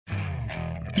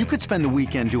You could spend the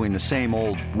weekend doing the same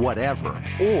old whatever,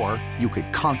 or you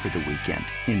could conquer the weekend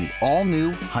in the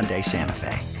all-new Hyundai Santa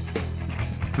Fe.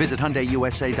 Visit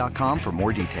HyundaiUSA.com for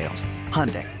more details.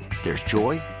 Hyundai, there's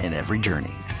joy in every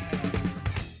journey.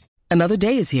 Another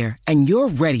day is here, and you're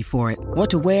ready for it. What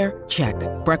to wear? Check.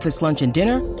 Breakfast, lunch, and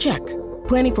dinner? Check.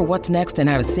 Planning for what's next and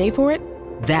how to save for it?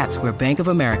 That's where Bank of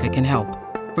America can help.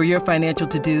 For your financial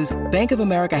to-dos, Bank of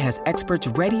America has experts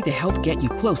ready to help get you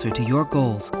closer to your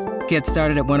goals. Get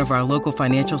started at one of our local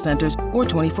financial centers or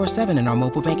 24/7 in our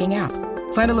mobile banking app.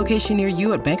 Find a location near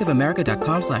you at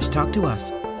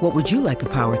bankofamerica.com/talktous. What would you like the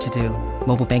power to do?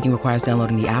 Mobile banking requires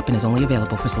downloading the app and is only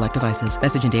available for select devices.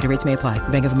 Message and data rates may apply.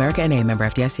 Bank of America N.A., member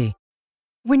FDIC.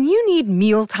 When you need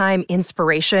mealtime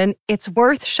inspiration, it's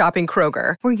worth shopping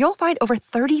Kroger, where you'll find over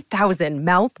 30,000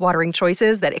 mouth-watering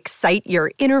choices that excite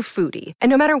your inner foodie. And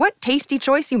no matter what tasty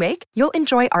choice you make, you'll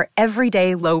enjoy our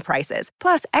everyday low prices,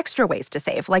 plus extra ways to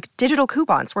save, like digital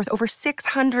coupons worth over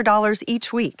 $600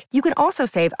 each week. You can also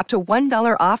save up to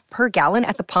 $1 off per gallon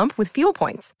at the pump with fuel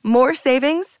points. More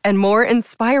savings and more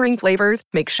inspiring flavors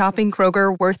make shopping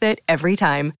Kroger worth it every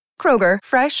time. Kroger,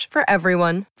 fresh for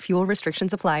everyone. Fuel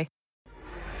restrictions apply.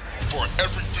 For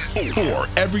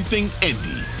everything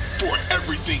Indy, for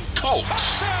everything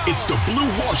Colts, it's the Blue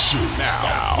Horseshoe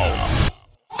now.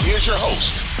 Here's your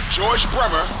host, George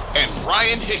Bremer and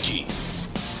Ryan Hickey.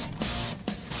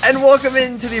 And welcome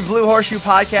into the Blue Horseshoe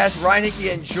Podcast. Ryan Hickey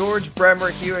and George Bremer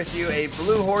here with you, a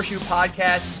Blue Horseshoe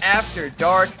Podcast after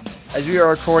dark, as we are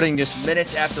recording just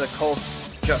minutes after the Colts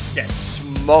just get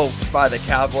smoked by the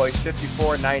Cowboys,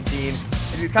 54-19.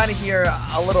 If you kind of hear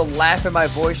a little laugh in my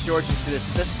voice, George, at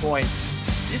this point,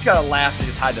 you just got to laugh to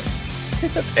just hide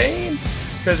the pain.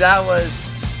 Because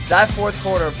that fourth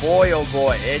quarter, boy, oh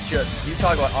boy, you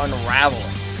talk about unraveling.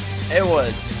 It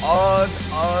was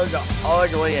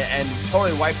ugly and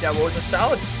totally wiped out what was a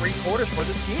solid 3 quarters for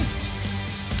this team.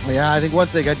 Yeah, I think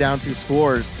once they got down 2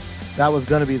 scores, that was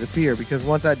going to be the fear. Because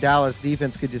once that Dallas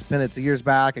defense could just pin its ears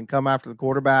back and come after the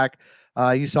quarterback,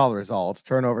 you saw the results,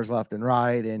 turnovers left and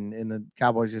right, and the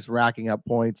Cowboys just racking up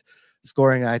points,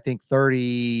 scoring, I think,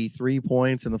 33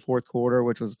 points in the fourth quarter,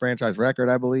 which was a franchise record,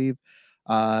 I believe.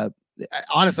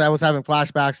 Honestly, I was having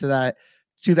flashbacks to that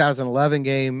 2011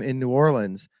 game in New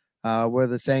Orleans where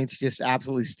the Saints just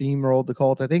absolutely steamrolled the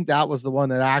Colts. I think that was the one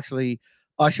that actually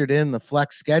ushered in the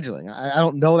flex scheduling. I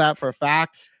don't know that for a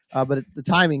fact, but the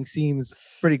timing seems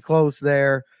pretty close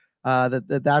there.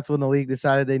 That's when the league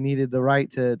decided they needed the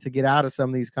right to get out of some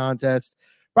of these contests.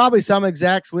 Probably some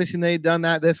execs wishing they'd done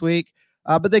that this week,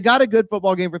 but they got a good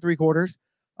football game for 3 quarters,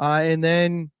 and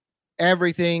then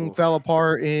everything fell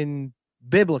apart in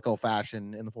biblical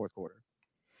fashion in the fourth quarter.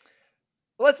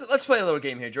 Let's play a little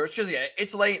game here, George, because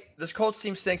it's late. This Colts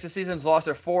team stinks. The season's lost.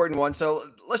 They're 4-1,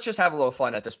 so let's just have a little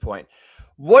fun at this point.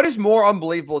 What is more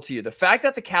unbelievable to you? The fact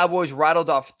that the Cowboys rattled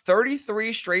off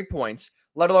 33 straight points,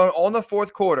 let alone on the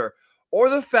fourth quarter, or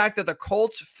the fact that the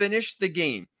Colts finished the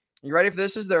game. You ready for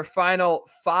this? This is their final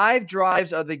 5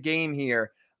 drives of the game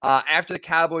here after the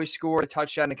Cowboys scored a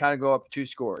touchdown to kind of go up 2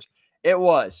 scores. It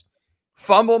was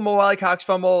fumble, Mo Alley Cox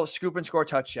fumble, scoop and score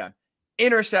touchdown.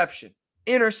 Interception,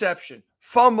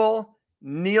 fumble,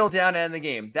 kneel down, and end the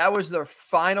game. That was their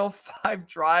final 5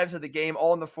 drives of the game,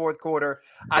 all in the fourth quarter,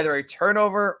 either a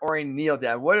turnover or a kneel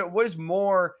down. What is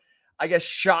more, I guess,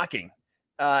 shocking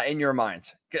in your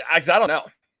minds? Because I don't know.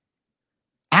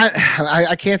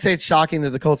 I can't say it's shocking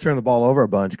that the Colts turn the ball over a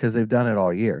bunch because they've done it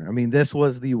all year. I mean, this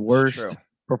was the worst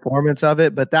performance of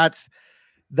it, but that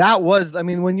was, I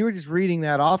mean, when you were just reading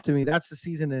that off to me, that's the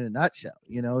season in a nutshell,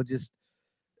 just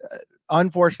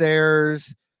unforced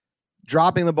errors,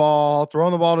 dropping the ball,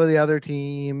 throwing the ball to the other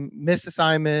team, missed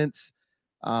assignments.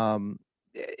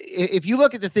 If you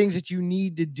look at the things that you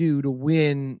need to do to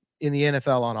win in the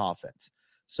NFL on offense,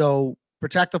 so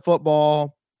protect the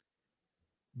football,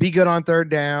 be good on third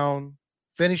down,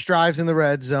 finish drives in the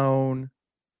red zone.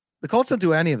 The Colts don't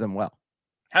do any of them well.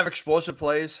 Have explosive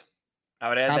plays. I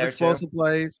would add explosive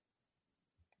plays.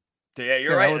 Yeah,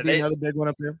 you're right. That would be another big one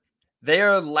up there. They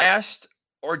are last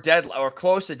or dead or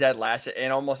close to dead last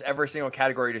in almost every single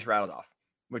category you just rattled off,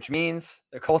 which means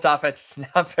the Colts offense is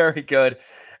not very good.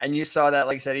 And you saw that,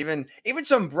 like I said, even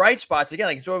some bright spots. Again,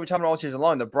 like it's what we're talking about all season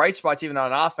long. The bright spots, even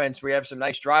on offense, we have some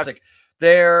nice drives. Like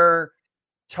their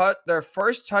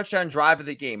first touchdown drive of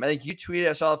the game. I think you tweeted.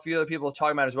 I saw a few other people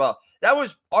talking about it as well. That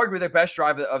was arguably their best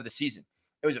drive of the season.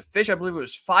 It was a fish. I believe it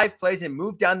was 5 plays and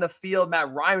moved down the field.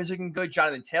 Matt Ryan was looking good.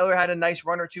 Jonathan Taylor had a nice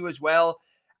run or two as well.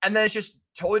 And then it's just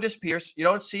totally disappears. You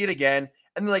don't see it again.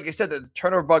 And then, like I said, the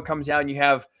turnover bug comes out and you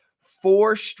have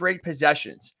 4 straight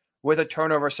possessions with a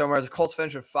turnover somewhere. The Colts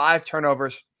finished with 5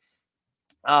 turnovers.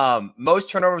 Most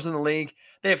turnovers in the league.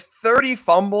 They have 30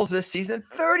 fumbles this season.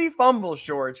 30 fumbles,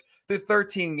 George, through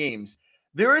 13 games.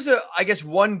 There is I guess,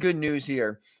 one good news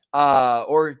here,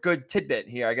 or good tidbit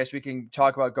here. I guess we can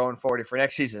talk about going forward for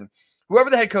next season. Whoever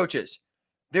the head coach is,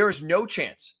 there is no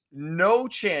chance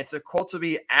the Colts will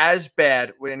be as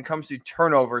bad when it comes to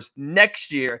turnovers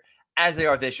next year as they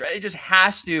are this year. It just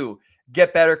has to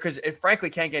get better because it frankly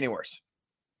can't get any worse.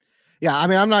 Yeah, I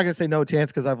mean, I'm not gonna say no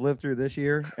chance because I've lived through this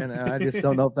year, and I just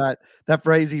don't know if that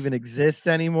phrase even exists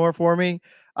anymore for me.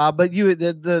 But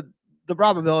the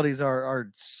probabilities are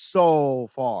so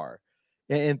far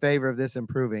in favor of this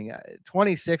improving.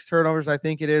 26 turnovers, I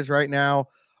think it is right now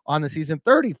on the season.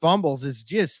 30 fumbles is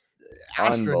just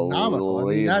astronomical.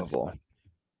 I mean,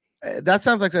 that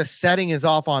sounds like the setting is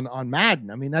off on Madden.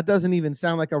 I mean, that doesn't even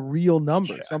sound like a real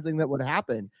number, something that would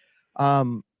happen.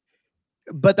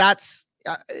 But that's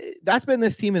been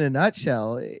this team in a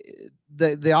nutshell.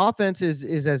 The offense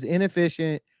is as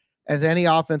inefficient as any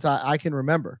offense I can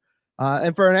remember.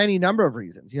 And for any number of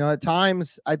reasons, at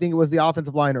times I think it was the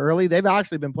offensive line early. They've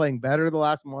actually been playing better the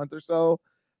last month or so.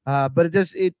 But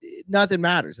nothing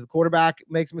matters. The quarterback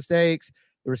makes mistakes.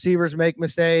 The receivers make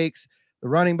mistakes. The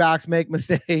running backs make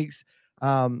mistakes.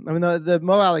 I mean, the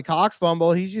Mo Alley Cox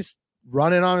fumble, he's just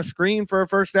running on a screen for a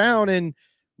first down and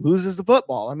loses the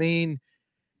football. I mean,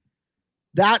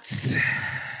 it's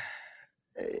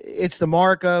the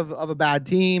mark of a bad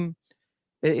team.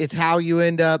 It's how you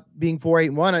end up being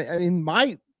 4-8-1. I mean,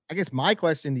 I guess my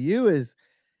question to you is,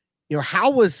 how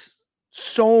was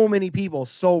so many people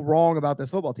so wrong about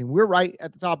this football team? We're right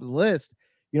at the top of the list.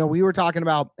 We were talking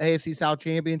about AFC South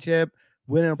Championship,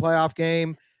 winning a playoff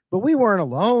game, but we weren't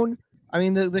alone. I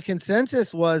mean, the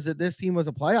consensus was that this team was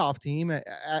a playoff team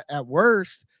at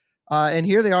worst. And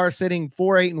here they are sitting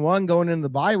 4-8-1 going into the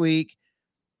bye week.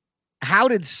 How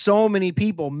did so many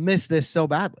people miss this so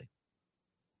badly?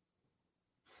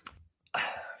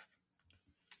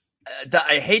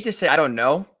 I hate to say, I don't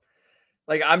know.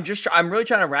 Like, I'm really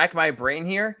trying to rack my brain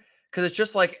here because it's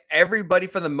just like everybody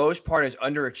for the most part is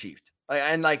underachieved.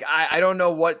 I don't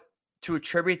know what to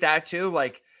attribute that to.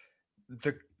 Like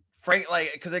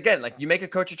because again, like you make a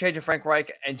coaching change in Frank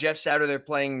Reich and Jeff Saturday, they're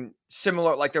playing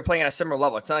similar, like they're playing at a similar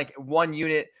level. It's not like one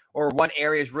unit or one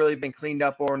area has really been cleaned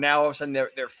up, or now all of a sudden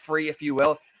they're free, if you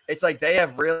will. It's like they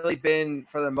have really been,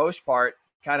 for the most part,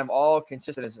 kind of all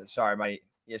consistent. Sorry, my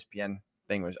ESPN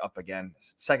thing was up again.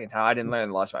 Second time. I didn't learn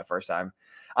the loss my first time.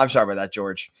 I'm sorry about that,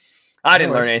 George. I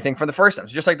didn't learn anything from the first time.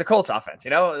 It's just like the Colts offense,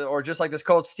 or just like this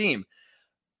Colts team.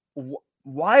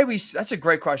 That's a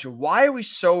great question. Why are we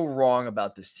so wrong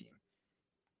about this team?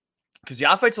 Because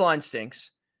the offensive line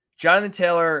stinks. Jonathan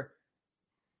Taylor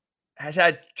has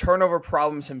had turnover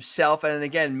problems himself. And then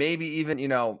again, maybe even,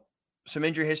 some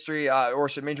injury history or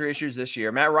some injury issues this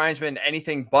year. Matt Ryan's been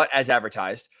anything but as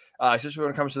advertised, especially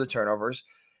when it comes to the turnovers.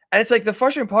 And it's like the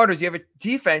frustrating part is you have a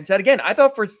defense that, again, I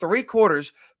thought for 3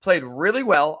 quarters played really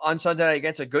well on Sunday night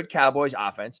against a good Cowboys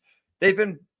offense. They've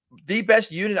been the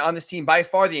best unit on this team by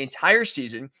far the entire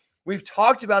season. We've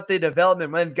talked about the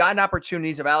development when they've gotten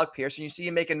opportunities of Alec Pierce, and you see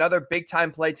him make another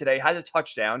big-time play today, has a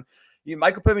touchdown.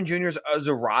 Michael Pittman Jr. is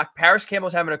a rock. Paris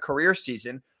Campbell's having a career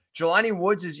season. Jelani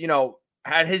Woods is,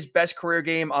 had his best career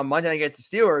game on Monday night against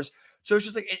the Steelers. So it's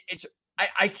just like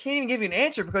I can't even give you an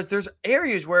answer because there's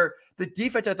areas where the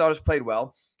defense I thought has played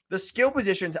well. The skill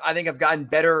positions I think have gotten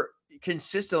better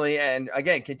consistently, and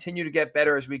again continue to get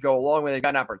better as we go along when they've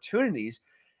gotten opportunities.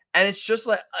 And it's just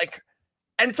like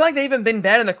and it's like they've even been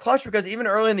bad in the clutch because even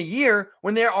early in the year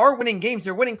when they are winning games,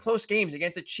 they're winning close games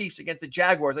against the Chiefs, against the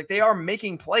Jaguars. Like they are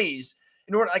making plays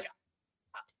in order. Like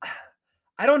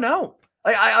I don't know.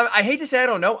 I hate to say I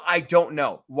don't know. I don't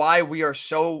know why we are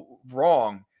so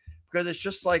wrong because it's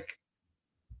just like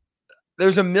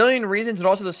there's a million reasons, and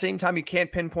also at the same time you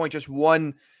can't pinpoint just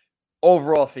one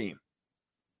overall theme.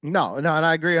 No, and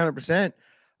I agree 100%.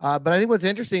 But I think what's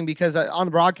interesting because on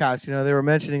the broadcast, they were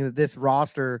mentioning that this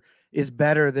roster is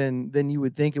better than you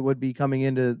would think it would be coming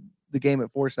into the game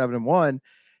at 4-7-1.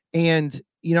 And,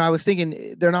 I was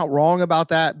thinking they're not wrong about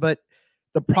that, but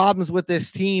the problems with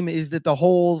this team is that the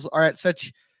holes are at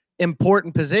such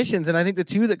important positions. And I think the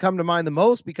two that come to mind the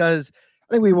most, because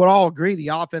I think we would all agree the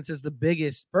offense is the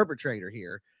biggest perpetrator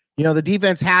here. The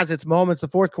defense has its moments. The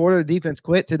fourth quarter, the defense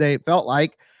quit today. It felt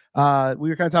like we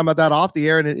were kind of talking about that off the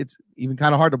air, and it's even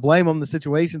kind of hard to blame them, the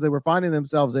situations they were finding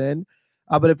themselves in.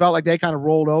 But it felt like they kind of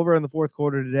rolled over in the fourth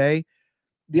quarter today.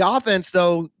 The offense,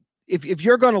 though, if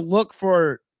you're going to look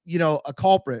for, a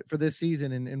culprit for this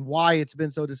season and why it's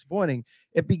been so disappointing,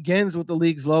 it begins with the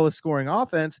league's lowest scoring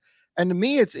offense. And to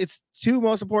me, it's two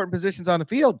most important positions on the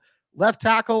field, left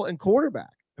tackle and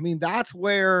quarterback. I mean, that's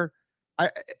where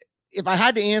if I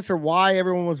had to answer why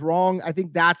everyone was wrong, I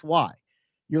think that's why.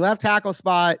 Your left tackle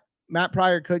spot, Matt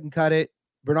Pryor couldn't cut it.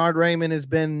 Bernard Raymond has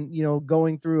been,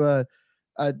 going through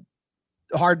a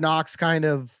hard knocks kind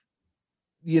of,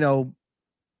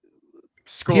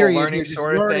 school period, learning just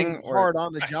sort of thing, hard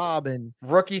on the job, and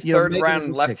rookie third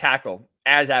round left tackle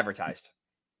as advertised.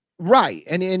 Right.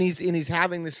 And he's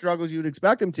having the struggles you would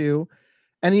expect him to.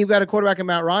 And then you've got a quarterback in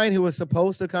Matt Ryan who was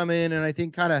supposed to come in and I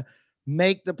think kind of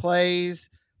make the plays,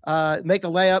 make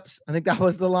the layups. I think that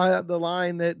was the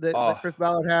line that Chris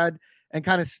Ballard had, and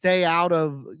kind of stay out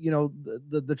of,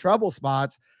 the trouble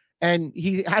spots. And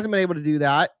he hasn't been able to do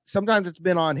that. Sometimes it's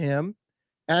been on him.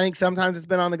 And I think sometimes it's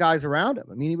been on the guys around him.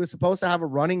 I mean, he was supposed to have a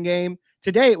running game.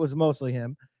 Today it was mostly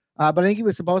him. But I think he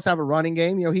was supposed to have a running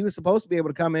game. He was supposed to be able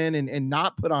to come in and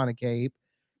not put on a cape,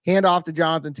 hand off to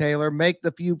Jonathan Taylor, make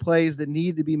the few plays that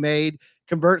need to be made,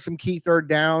 convert some key third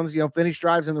downs, finish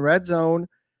drives in the red zone.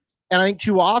 And I think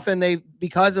too often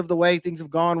because of the way things have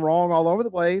gone wrong all over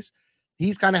the place,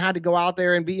 he's kind of had to go out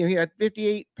there and he had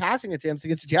 58 passing attempts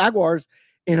against the Jaguars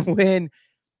in a win.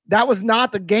 That was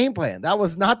not the game plan. That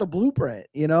was not the blueprint,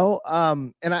 And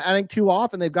I think too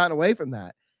often they've gotten away from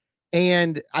that.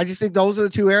 And I just think those are the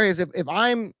two areas. If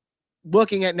I'm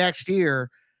looking at next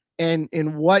year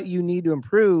and what you need to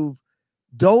improve,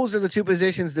 those are the two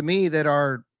positions to me that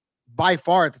are by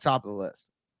far at the top of the list.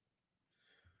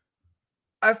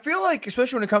 I feel like,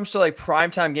 especially when it comes to like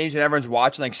primetime games and everyone's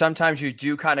watching, like sometimes you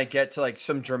do kind of get to like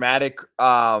some dramatic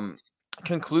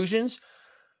conclusions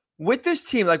with this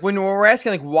team. Like when we're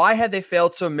asking, like, why had they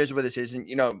failed so miserably this season?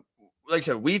 Like I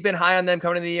said, we've been high on them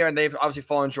coming into the year, and they've obviously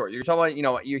fallen short. You're talking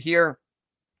about, you hear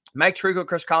Mike Tirico,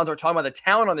 Chris Collins are talking about the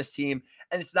talent on this team,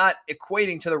 and it's not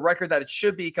equating to the record that it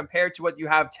should be compared to what you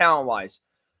have talent-wise.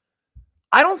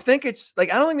 I don't think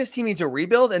this team needs a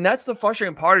rebuild, and that's the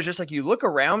frustrating part is just like you look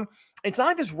around, it's not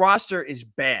like this roster is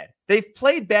bad. They've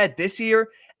played bad this year,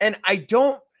 and I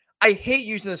hate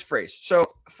using this phrase.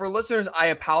 So for listeners, I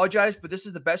apologize, but this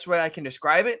is the best way I can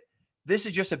describe it. This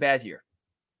is just a bad year.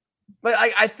 But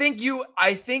I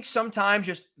think sometimes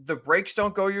just the breaks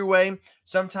don't go your way.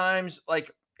 Sometimes like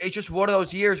it's just one of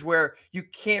those years where you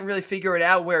can't really figure it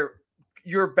out, where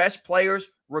your best players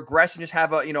regress and just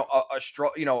have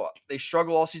they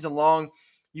struggle all season long.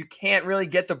 You can't really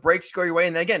get the breaks go your way.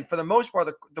 And again, for the most part,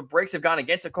 the breaks have gone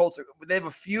against the Colts. They have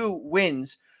a few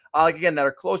wins, that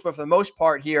are close, but for the most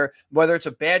part here, whether it's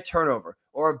a bad turnover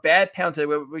or a bad penalty,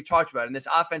 we talked about it, and this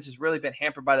offense has really been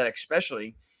hampered by that,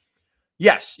 especially.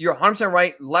 Yes, you're 100%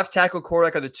 right. Left tackle,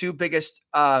 quarterback are the two biggest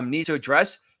needs to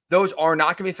address. Those are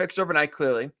not going to be fixed overnight,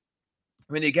 clearly.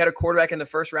 When you get a quarterback in the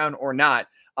first round or not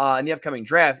in the upcoming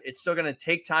draft, it's still going to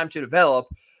take time to develop.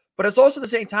 But it's also at the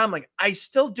same time, like, I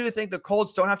still do think the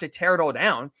Colts don't have to tear it all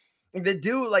down. They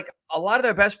do, like, a lot of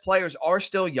their best players are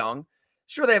still young.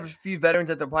 Sure, they have a few veterans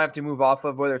that they'll probably have to move off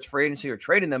of, whether it's free agency or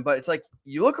trading them. But it's like,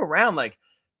 you look around, like,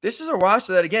 this is a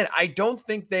roster that, again, I don't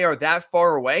think they are that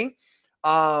far away.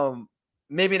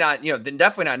 Maybe not,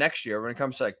 definitely not next year when it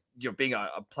comes to like, being a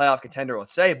playoff contender,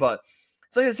 let's say. But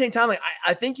it's like at the same time, like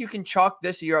I think you can chalk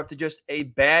this year up to just a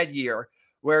bad year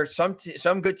where some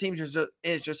good teams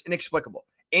is just inexplicable.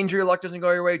 Injury luck doesn't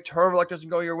go your way. Turnover luck doesn't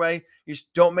go your way. You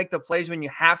just don't make the plays when you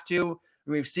have to.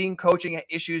 We've seen coaching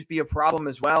issues be a problem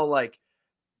as well. Like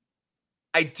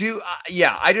I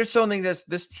just don't think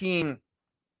this team,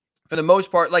 for the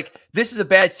most part, like this is a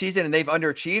bad season and they've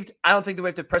underachieved. I don't think that we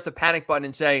have to press the panic button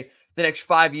and say the next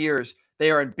 5 years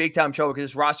they are in big time trouble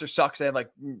because this roster sucks. They have like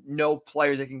no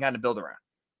players they can kind of build around.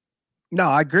 No,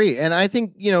 I agree. And I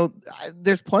think,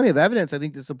 there's plenty of evidence, I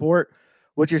think, to support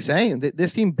what you're saying.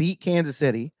 This team beat Kansas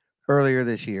City earlier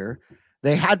this year.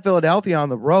 They had Philadelphia on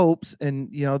the ropes. And,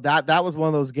 that was one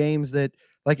of those games that,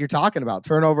 like you're talking about,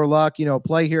 turnover luck,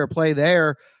 play here, play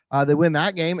there. They win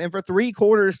that game. And for 3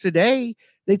 quarters today,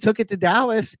 they took it to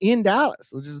Dallas in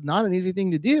Dallas, which is not an easy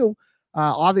thing to do.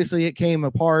 Obviously, it came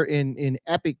apart in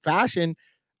epic fashion.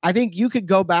 I think you could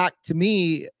go back to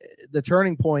me. The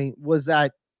turning point was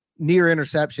that near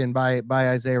interception by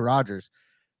Isaiah Rodgers,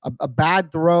 a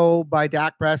bad throw by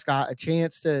Dak Prescott, a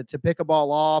chance to pick a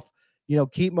ball off,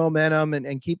 keep momentum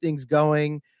and keep things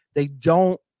going. They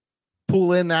don't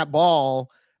pull in that ball,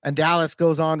 and Dallas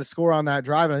goes on to score on that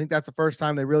drive. And I think that's the first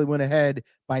time they really went ahead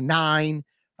by 9,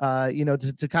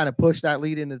 to kind of push that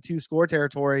lead into 2-score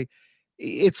territory.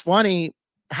 It's funny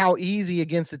how easy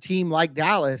against a team like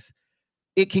Dallas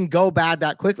it can go bad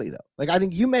that quickly, though. Like, I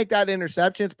think you make that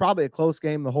interception, it's probably a close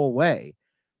game the whole way.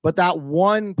 But that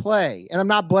one play, and I'm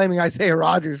not blaming Isaiah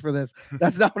Rodgers for this.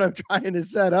 That's not what I'm trying to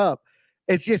set up.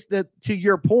 It's just that, to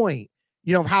your point,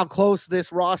 how close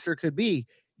this roster could be.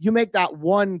 You make that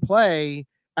one play,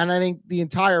 And I think the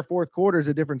entire fourth quarter is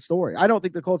a different story. I don't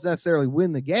think the Colts necessarily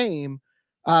win the game,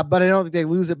 but I don't think they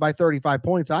lose it by 35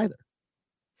 points either.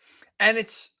 And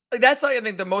it's like, that's like, I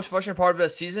think the most frustrating part of the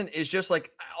season is just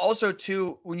like, also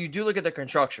too, when you do look at the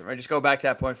construction, right? Just go back to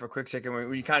that point for a quick second,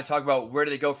 when you kind of talk about where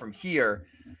do they go from here.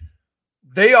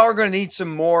 They are going to need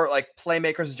some more like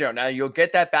playmakers in general. Now you'll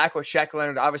get that back with Shaq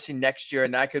Leonard, obviously next year,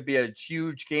 and that could be a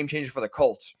huge game changer for the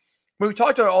Colts. But we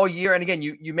talked about it all year, and again,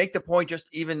 you make the point just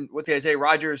even with the Isaiah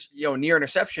Rodgers, near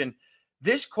interception.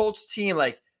 This Colts team,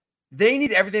 like, they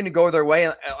need everything to go their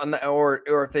way, or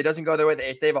if it doesn't go their way,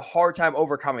 they have a hard time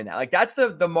overcoming that. Like, that's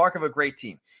the mark of a great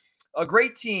team. A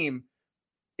great team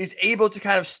is able to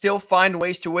kind of still find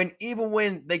ways to win, even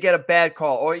when they get a bad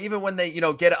call, or even when they,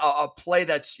 get a play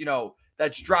that's,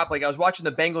 that's dropped. Like, I was watching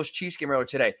the Bengals Chiefs game earlier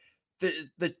today.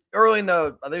 The early in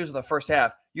I think it was in the first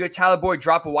half, you had Tyler Boyd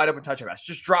drop a wide open touchdown pass.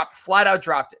 Just flat out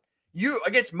dropped it. You,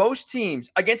 against most teams,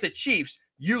 against the Chiefs,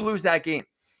 you lose that game.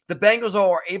 The Bengals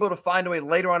are able to find a way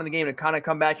later on in the game to kind of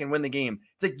come back and win the game.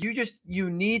 It's like you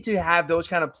need to have those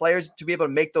kind of players to be able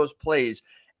to make those plays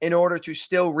in order to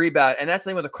still rebound. And that's the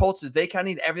thing with the Colts, is they kind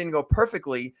of need everything to go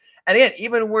perfectly. And again,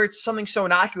 even where it's something so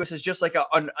innocuous as just like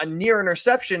a near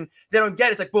interception, they don't get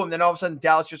it. It's like, boom, then all of a sudden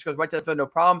Dallas just goes right to the field, no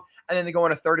problem. And then they go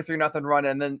on a 33-0 run.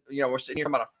 And then, we're sitting here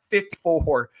about a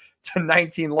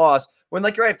 54-19 loss. When,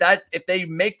 like, you're right,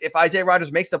 if Isaiah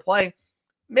Rodgers makes the play,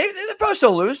 maybe they'll probably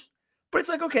still lose. But it's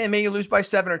like, okay, maybe you lose by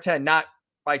 7 or 10, not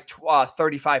by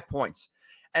 35 points.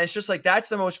 And it's just like, that's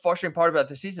the most frustrating part about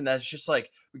the season. That's just like,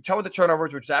 we talk about the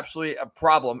turnovers, which is absolutely a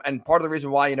problem. And part of the reason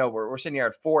why, we're sitting here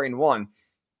at 4-1,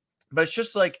 but it's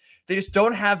just like, they just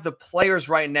don't have the players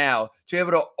right now to be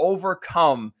able to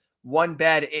overcome one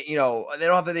bad, they don't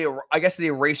have the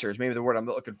erasers, maybe the word I'm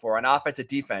looking for, on offensive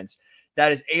defense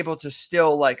that is able to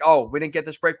still, like, oh, we didn't get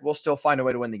this break, we'll still find a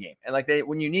way to win the game. And like,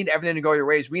 when you need everything to go your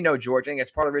ways, we know, George, I think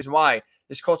that's part of the reason why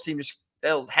this Colts team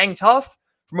they'll hang tough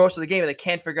for most of the game, and they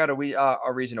can't figure out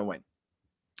a reason to win.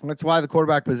 That's why the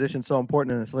quarterback position is so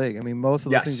important in this league. I mean, most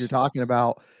of the things you're talking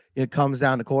about, it comes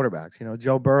down to quarterbacks.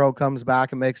 Joe Burrow comes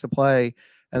back and makes the play,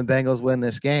 and the Bengals win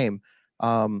this game.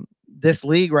 This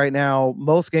league right now,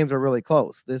 most games are really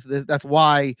close. That's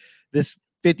why this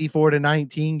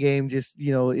 54-19 game just,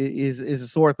 is a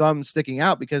sore thumb sticking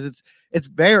out, because it's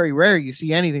very rare you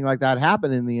see anything like that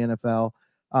happen in the NFL.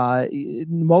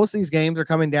 Most of these games are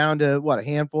coming down to a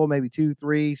handful, maybe 2,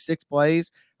 3, 6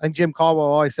 plays. I think Jim Caldwell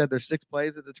always said there's 6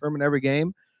 plays that determine every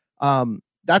game.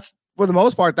 That's, for the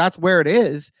most part, that's where it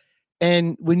is.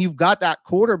 And when you've got that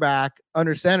quarterback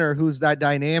under center, who's that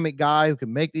dynamic guy who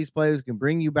can make these plays, who can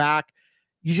bring you back,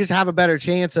 you just have a better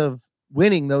chance of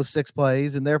winning those 6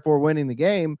 plays and therefore winning the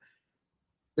game.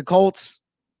 The Colts,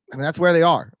 I mean, that's where they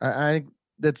are. I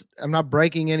think I'm not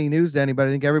breaking any news to anybody.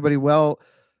 I think everybody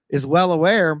is well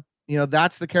aware,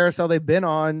 that's the carousel they've been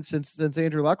on since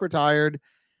Andrew Luck retired.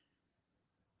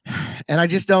 And I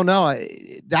just don't know.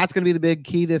 That's going to be the big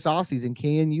key this offseason.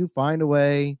 Can you find a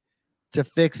way to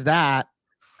fix that?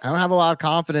 I don't have a lot of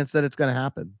confidence that it's going to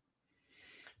happen.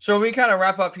 So we kind of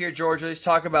wrap up here, George. Let's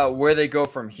talk about where they go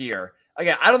from here.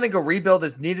 Again, I don't think a rebuild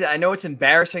is needed. I know it's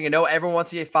embarrassing. I know everyone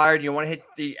wants to get fired. You want to hit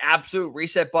the absolute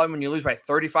reset button when you lose by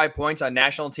 35 points on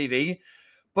national TV.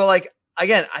 But, like,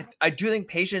 again, I do think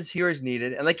patience here is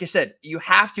needed. And like you said, you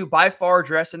have to by far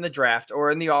address in the draft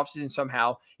or in the offseason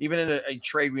somehow, even in a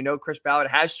trade. We know Chris Ballard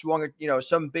has swung,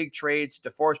 some big trades.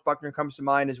 DeForest Buckner comes to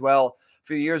mind as well a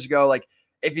few years ago. Like,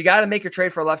 if you got to make a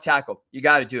trade for a left tackle, you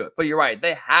got to do it. But you're right.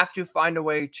 They have to find a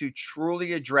way to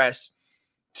truly address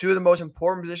two of the most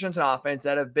important positions in offense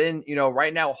that have been,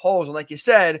 right now holes. And like you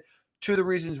said, two of the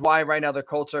reasons why right now the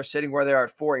Colts are sitting where they are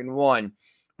at 4-1.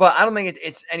 But I don't think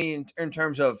it's any in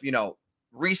terms of,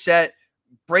 reset,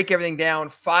 break everything down,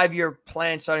 5-year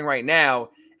plan starting right now.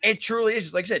 It truly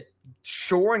is, like I said,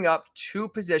 shoring up two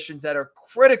positions that are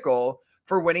critical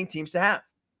for winning teams to have.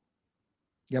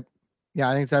 Yep. Yeah,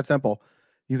 I think it's that simple.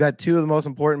 You got two of the most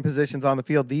important positions on the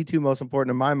field, the two most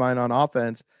important in my mind on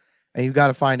offense, and you've got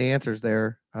to find answers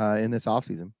there in this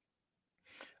offseason.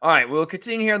 All right, we'll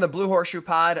continue here on the Blue Horseshoe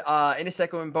Pod in a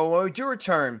second, but when we do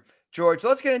return, George,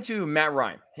 let's get into Matt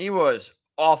Ryan. He was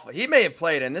awful. He may have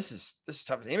played, and this is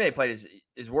tough. He may have played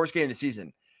his worst game of the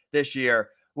season this year.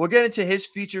 We'll get into his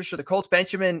features for the Colts,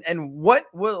 Benjamin, and what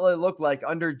will it look like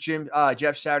under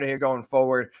Jeff Saturday here going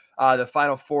forward. The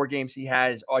final 4 games he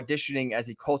has auditioning as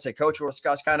the Colts head coach. We'll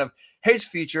discuss kind of his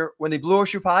future when the Blue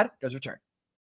Horseshoe Pod does return.